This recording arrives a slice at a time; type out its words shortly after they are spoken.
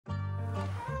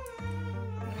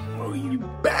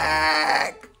WWE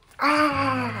back.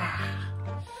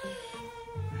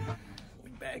 We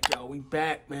back, y'all. We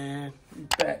back, man. We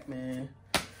back, man.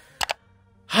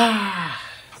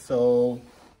 So,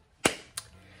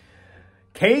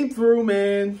 came through,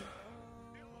 man.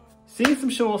 Seen some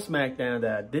show on SmackDown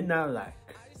that I did not like.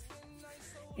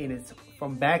 And it's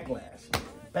from Backlash.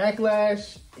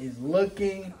 Backlash is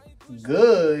looking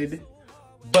good,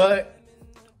 but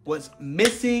what's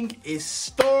missing is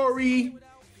story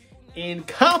and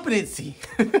competency.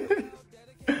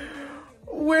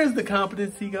 Where's the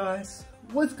competency, guys?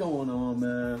 What's going on,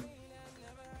 man?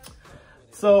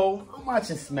 So, I'm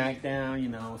watching SmackDown, you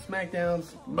know. SmackDown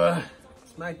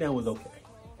was okay.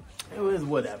 It was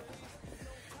whatever.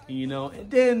 You know,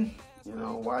 and then, you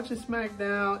know, watching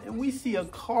SmackDown, and we see a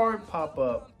card pop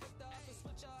up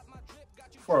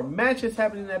for a match that's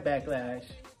happening at Backlash,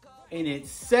 and it's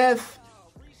Seth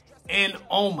and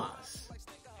Omos.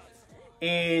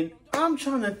 And I'm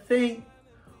trying to think,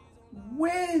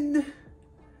 when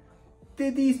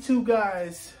did these two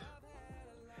guys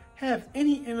have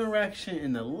any interaction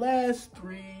in the last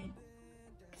three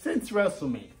since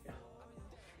WrestleMania?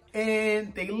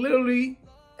 And they literally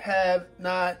have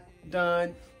not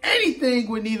done anything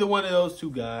with neither one of those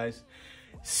two guys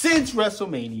since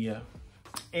WrestleMania.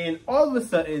 And all of a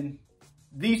sudden,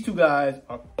 these two guys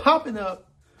are popping up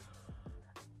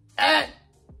at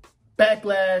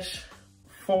Backlash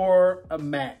for a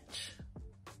match.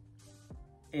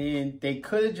 And they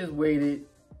could have just waited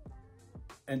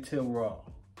until Raw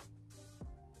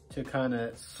to kind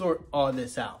of sort all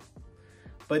this out.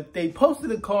 But they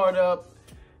posted a card up.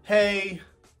 Hey,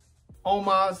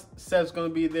 Omos, Seth's going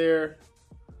to be there.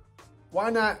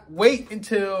 Why not wait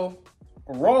until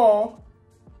Raw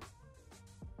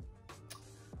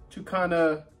to kind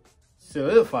of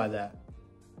solidify that?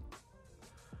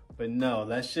 But no,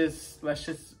 let's just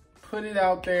put it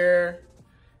out there.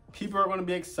 People are going to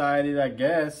be excited, I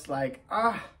guess. Like,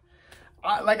 I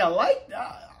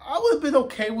would have been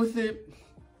okay with it,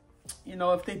 you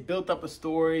know, if they built up a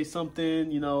story, something,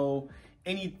 you know,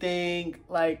 anything.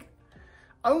 Like,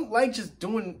 I don't like just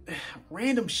doing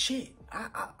random shit.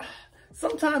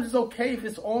 Sometimes it's okay if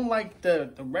it's on like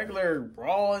the regular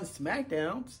Raw and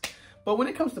SmackDowns. But when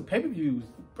it comes to pay-per-views,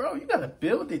 bro, you gotta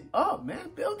build it up, man.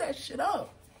 Build that shit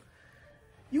up.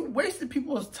 You wasted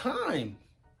people's time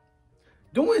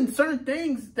doing certain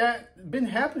things that been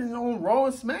happening on Raw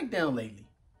and SmackDown lately.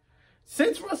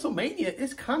 Since WrestleMania,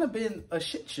 it's kind of been a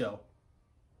shit show.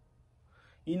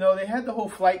 You know, they had the whole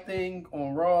flight thing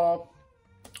on Raw,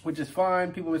 which is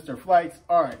fine. People miss their flights.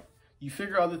 All right, you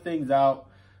figure other things out.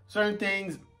 Certain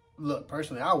things, look,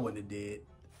 personally, I wouldn't have did.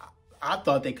 I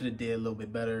thought they could have did a little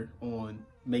bit better on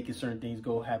making certain things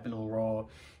happen on Raw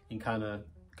and kind of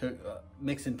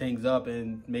mixing things up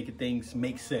and making things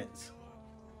make sense.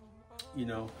 You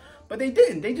know, but they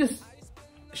didn't. They just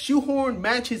shoehorn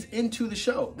matches into the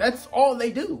show. That's all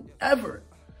they do, ever.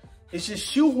 It's just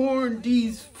shoehorn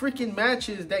these freaking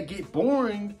matches that get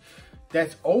boring,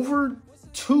 that's over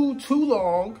too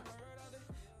long.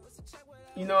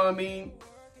 You know what I mean?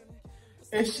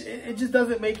 It just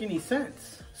doesn't make any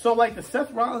sense. So like the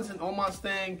Seth Rollins and Omos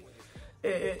thing,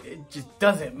 it just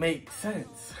doesn't make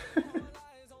sense.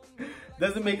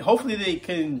 Doesn't make. Hopefully they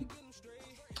can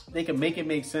make it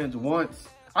make sense once.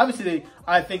 Obviously,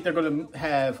 I think they're gonna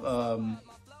have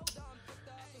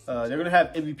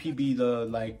MVP be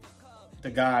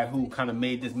the guy who kind of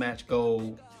made this match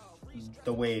go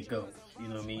the way it goes. You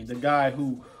know what I mean? The guy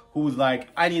who's like,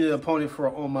 I need an opponent for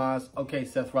Omos. Okay,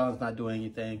 Seth Rollins not doing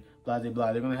anything. Blah blah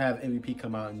blah. They're gonna have MVP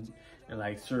come out and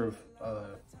like serve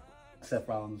Seth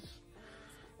Rollins.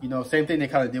 You know, same thing they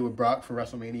kind of did with Brock for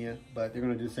WrestleMania, but they're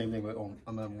gonna do the same thing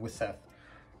with Seth.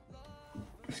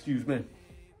 Excuse me.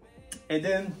 And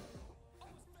then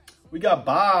we got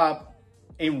Bob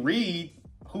and Reed,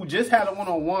 who just had a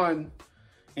one-on-one,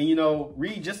 and you know,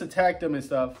 Reed just attacked them and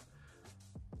stuff.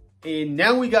 And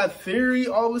now we got Theory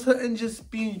all of a sudden just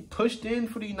being pushed in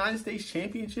for the United States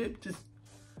Championship. Just,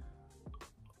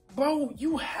 bro,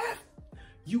 you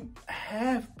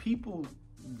have people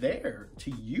there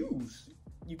to use.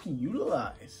 You can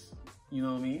utilize. You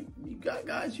know what I mean? You got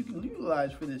guys you can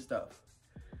utilize for this stuff.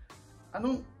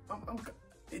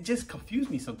 It just confused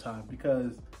me sometimes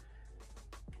because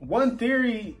one,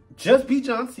 Theory just beat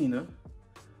John Cena.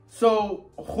 So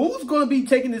who's going to be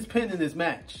taking this pin in this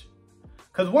match?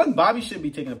 Because one, Bobby shouldn't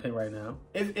be taking a pin right now.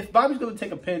 If Bobby's going to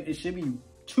take a pin, it should be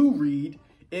to Reed.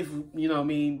 If, you know what I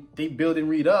mean, they build and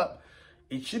Reed up,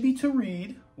 it should be to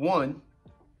Reed. One,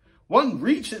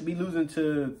 Reed should be losing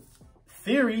to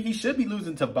Theory. He should be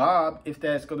losing to Bob if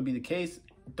that's going to be the case.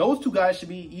 Those two guys should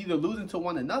be either losing to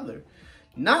one another.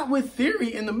 Not with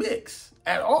Theory in the mix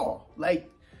at all. Like,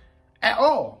 at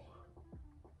all.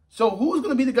 So who's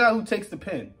going to be the guy who takes the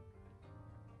pin?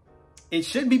 It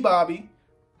shouldn't be Bobby.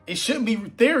 It shouldn't be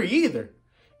Theory either.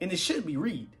 And it shouldn't be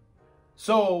Reed.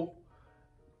 So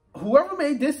whoever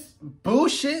made this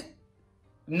bullshit,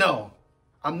 no.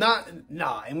 I'm not,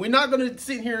 nah. And we're not going to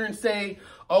sit here and say,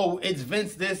 oh, it's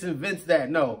Vince this and Vince that.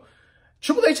 No.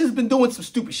 Triple H has been doing some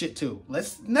stupid shit too.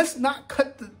 Let's not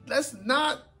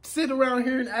sit around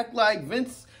here and act like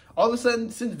Vince, all of a sudden,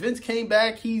 since Vince came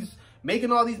back, he's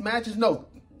making all these matches. No.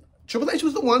 Triple H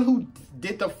was the one who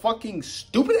did the fucking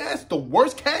stupid ass, the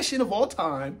worst cash in of all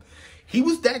time. He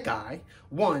was that guy.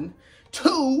 1.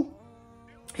 2,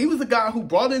 he was the guy who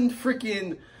brought in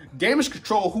freaking Damage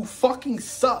Control, who fucking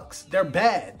sucks. They're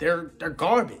bad. They're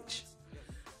garbage.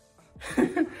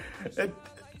 It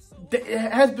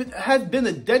has been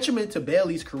a detriment to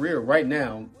Bayley's career right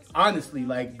now. Honestly,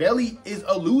 like, Bayley is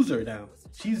a loser now.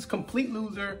 She's a complete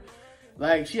loser.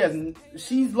 Like,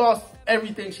 she's lost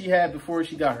everything she had before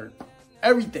she got hurt.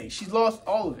 Everything. She's lost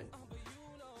all of it.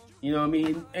 You know what I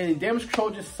mean? And Damage Control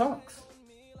just sucks.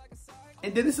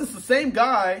 And then this is the same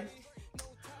guy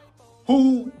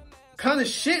who kind of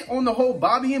shit on the whole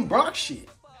Bobby and Brock shit.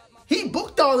 He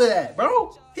booked all of that,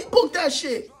 bro. He booked that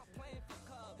shit.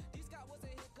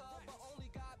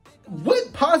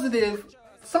 What positive,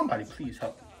 somebody please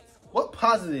help me. What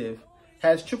positive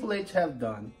has Triple H have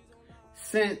done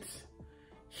since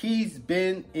he's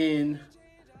been in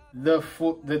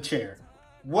the chair?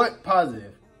 What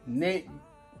positive?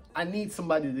 I need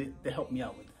somebody to help me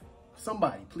out with that.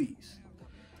 Somebody, please.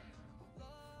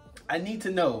 I need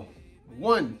to know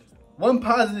one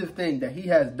positive thing that he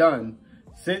has done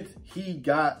since he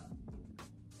got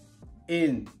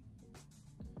in.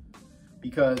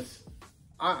 Because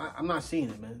I'm not seeing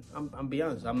it, man. I'm be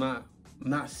honest. I'm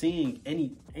not seeing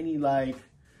any like.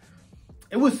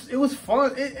 It was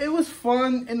fun. It was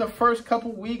fun in the first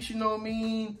couple weeks, you know what I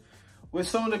mean, with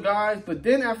some of the guys. But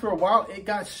then after a while, it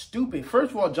got stupid.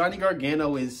 First of all, Johnny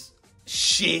Gargano is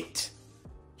shit.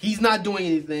 He's not doing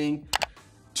anything.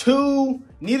 2,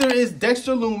 neither is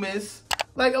Dexter Lumis.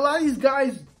 Like, a lot of these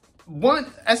guys want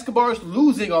Escobar's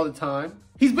losing all the time.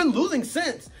 He's been losing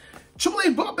since. Triple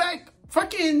H brought back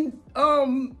fucking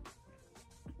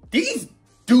these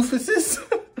doofuses.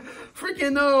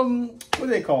 Freaking what are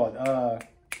they called?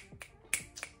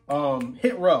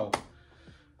 Hit Row.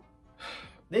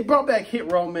 They brought back Hit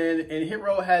Row, man, and Hit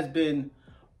Row has been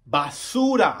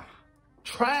basura,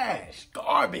 trash,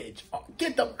 garbage. Oh,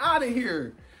 get them out of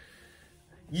here.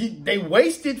 They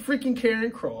wasted freaking Karrion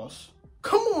Kross.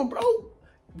 Come on, bro.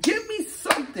 Give me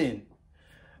something.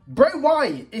 Bray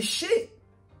Wyatt is shit.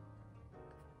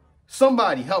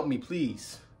 Somebody help me,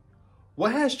 please.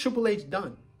 What has Triple H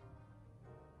done?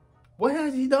 What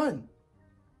has he done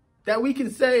that we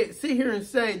can sit here and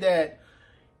say that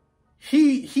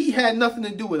he had nothing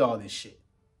to do with all this shit?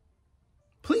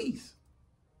 Please.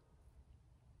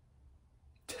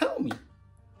 Tell me.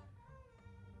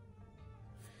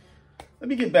 Let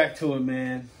me get back to it,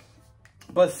 man.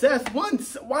 But Seth,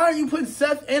 why are you putting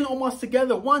Seth and Omos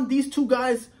together? These two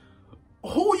guys,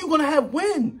 who are you going to have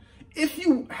win? If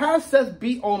you have Seth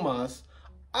beat Omos,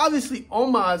 obviously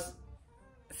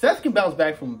Seth can bounce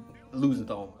back from losing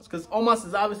to Omos, because Omos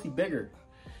is obviously bigger.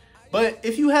 But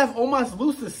if you have Omos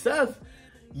lose to Seth,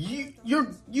 you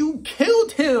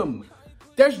killed him.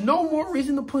 There's no more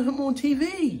reason to put him on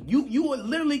TV. You would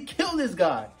literally kill this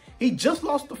guy. He just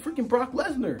lost to freaking Brock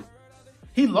Lesnar.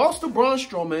 He lost to Braun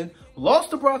Strowman, lost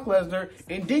to Brock Lesnar,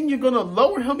 and then you're going to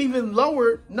lower him even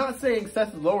lower. Not saying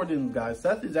Seth is lower than guys.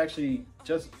 Seth is actually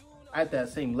just at that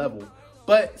same level.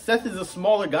 But Seth is a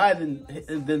smaller guy than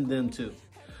them too.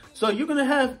 So you're going to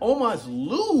have Omos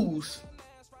lose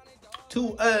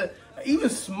to even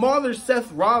smaller Seth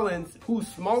Rollins, who's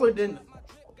smaller than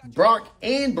Brock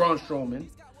and Braun Strowman.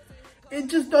 It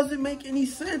just doesn't make any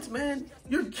sense, man.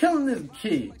 You're killing this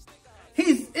kid.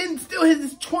 He's still in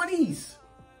his 20s.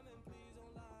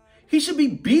 He should be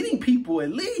beating people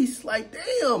at least. Like,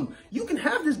 damn, you can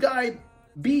have this guy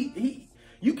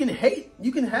you can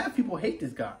have people hate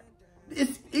this guy.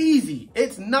 It's easy.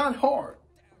 It's not hard.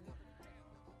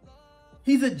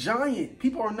 He's a giant.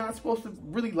 People are not supposed to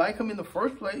really like him in the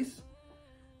first place.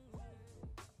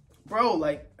 Bro,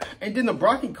 like, and then the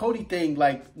Brock and Cody thing,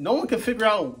 like, no one can figure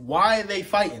out why they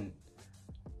fighting.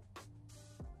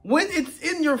 When it's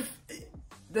in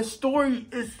the story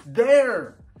is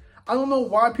there. I don't know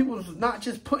why people is not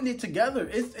just putting it together.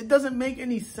 It doesn't make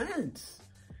any sense.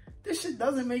 This shit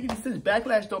doesn't make any sense.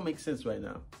 Backlash don't make sense right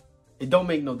now. It don't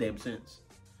make no damn sense.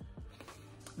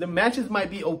 The matches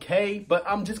might be okay, but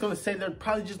I'm just going to say they're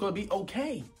probably just going to be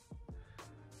okay.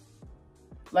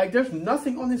 Like, there's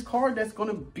nothing on this card that's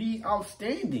gonna be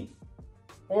outstanding,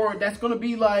 or that's gonna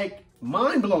be like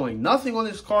mind blowing. Nothing on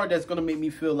this card that's gonna make me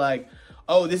feel like,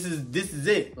 oh, this is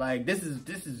it. Like, this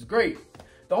is great.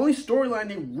 The only storyline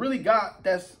they really got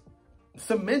that's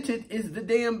cemented is the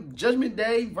damn Judgment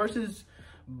Day versus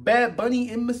Bad Bunny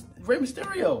and Rey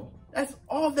Mysterio. That's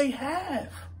all they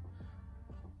have.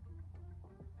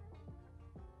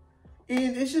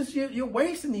 And it's just, you're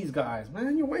wasting these guys,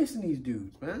 man. You're wasting these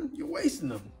dudes, man. You're wasting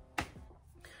them.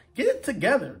 Get it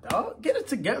together, dog. Get it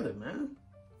together, man.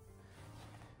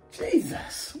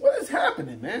 Jesus. What is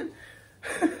happening, man?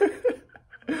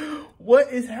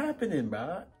 What is happening,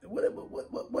 bro?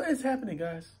 What is happening,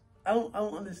 guys? I don't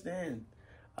understand.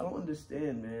 I don't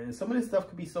understand, man. Some of this stuff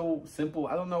could be so simple.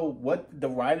 I don't know what the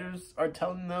writers are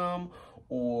telling them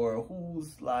or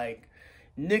who's like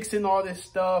nixing all this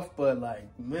stuff, but like,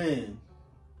 man,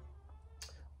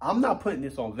 I'm not putting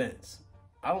this on Vince.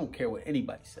 I don't care what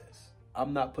anybody says.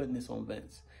 I'm not putting this on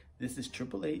Vince. This is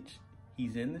Triple H.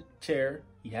 He's in the chair.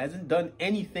 He hasn't done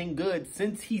anything good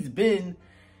since he's been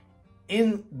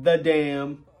in the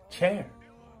damn chair.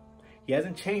 He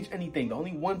hasn't changed anything. The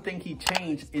only one thing he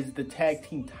changed is the tag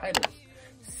team titles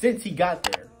since he got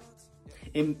there.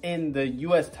 In the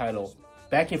US title,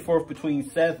 back and forth between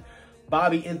Seth,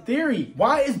 Bobby, and Theory.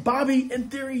 Why is Bobby and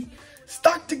Theory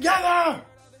stuck together?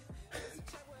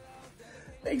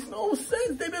 Makes no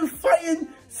sense. They've been fighting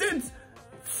since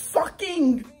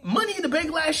fucking Money in the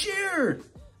Bank last year.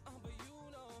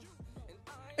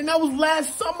 And that was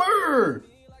last summer.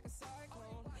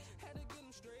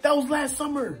 That was last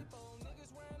summer.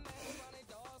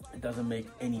 It doesn't make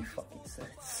any fucking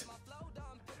sense.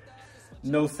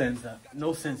 No sense at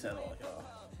all, y'all.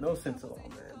 No sense at all,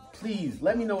 man. Please,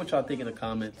 let me know what y'all think in the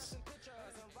comments.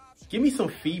 Give me some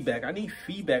feedback. I need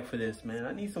feedback for this, man.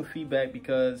 I need some feedback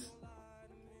because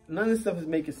none of this stuff is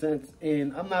making sense.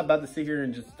 And I'm not about to sit here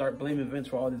and just start blaming Vince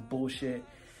for all this bullshit.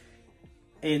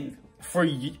 And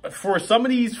for some of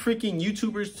these freaking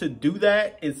YouTubers to do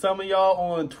that, and some of y'all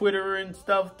on Twitter and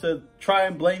stuff to try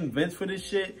and blame Vince for this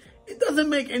shit, it doesn't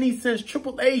make any sense.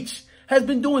 Triple H has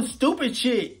been doing stupid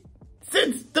shit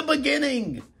since the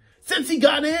beginning. Since he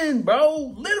got in,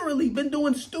 bro. Literally been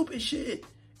doing stupid shit.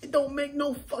 It don't make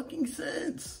no fucking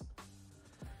sense.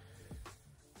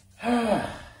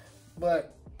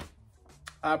 But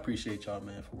I appreciate y'all,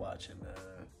 man, for watching, man.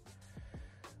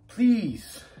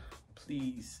 Please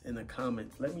in the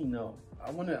comments, let me know.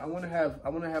 I wanna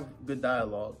have good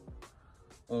dialogue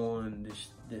on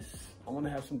this. I wanna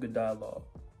have some good dialogue.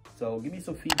 So give me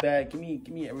some feedback. Give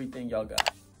me everything y'all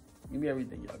got. Give me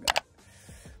everything y'all got.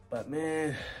 But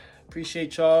man,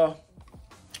 appreciate y'all.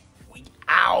 We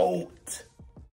out.